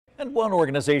And one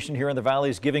organization here in the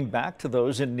Valley is giving back to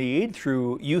those in need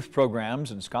through youth programs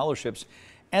and scholarships,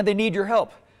 and they need your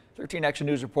help. 13 Action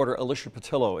News reporter Alicia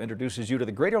Patillo introduces you to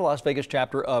the Greater Las Vegas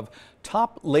chapter of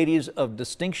Top Ladies of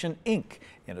Distinction, Inc.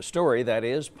 in a story that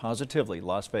is positively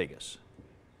Las Vegas.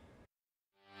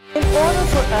 In order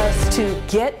for us to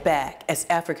get back as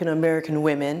African American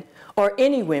women, or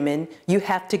any women, you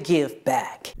have to give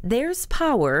back. There's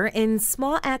power in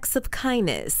small acts of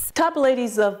kindness. Top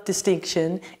Ladies of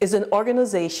Distinction is an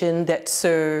organization that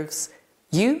serves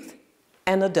youth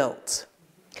and adults.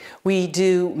 We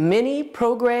do many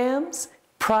programs,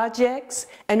 projects,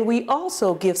 and we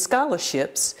also give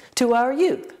scholarships to our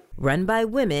youth. Run by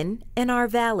women in our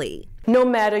valley. No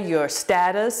matter your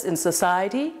status in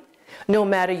society, no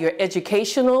matter your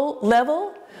educational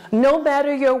level, no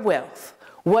matter your wealth,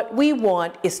 what we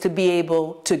want is to be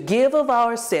able to give of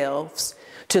ourselves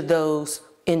to those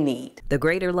in need. The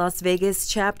Greater Las Vegas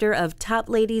chapter of Top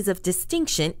Ladies of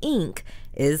Distinction, Inc.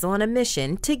 is on a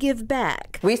mission to give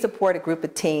back. We support a group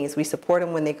of teens. We support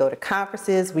them when they go to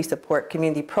conferences. We support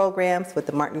community programs with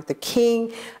the Martin Luther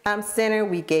King Center.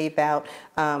 We gave out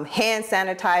hand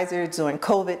sanitizer during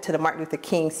COVID to the Martin Luther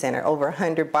King Center, over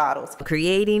 100 bottles.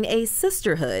 Creating a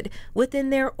sisterhood within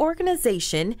their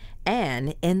organization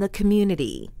and in the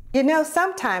community. You know,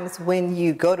 sometimes when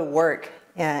you go to work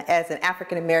as an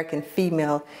African American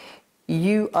female,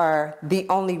 you are the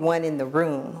only one in the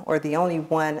room, or the only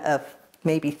one of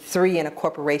maybe 3 in a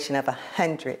corporation of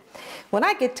 100. When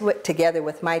I get to it together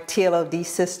with my TLOD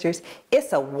sisters,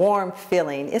 it's a warm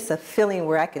feeling. It's a feeling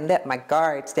where I can let my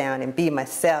guards down and be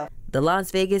myself. The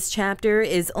Las Vegas chapter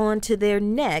is on to their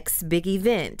next big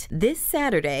event. This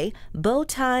Saturday, Bow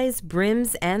Ties,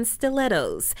 Brims, and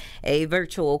Stilettos, a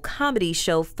virtual comedy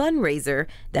show fundraiser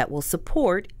that will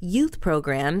support youth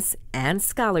programs and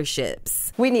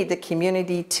scholarships. We need the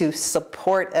community to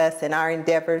support us in our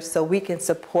endeavors so we can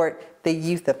support the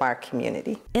youth of our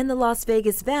community. In the Las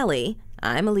Vegas Valley,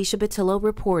 I'm Alicia Patillo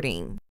reporting.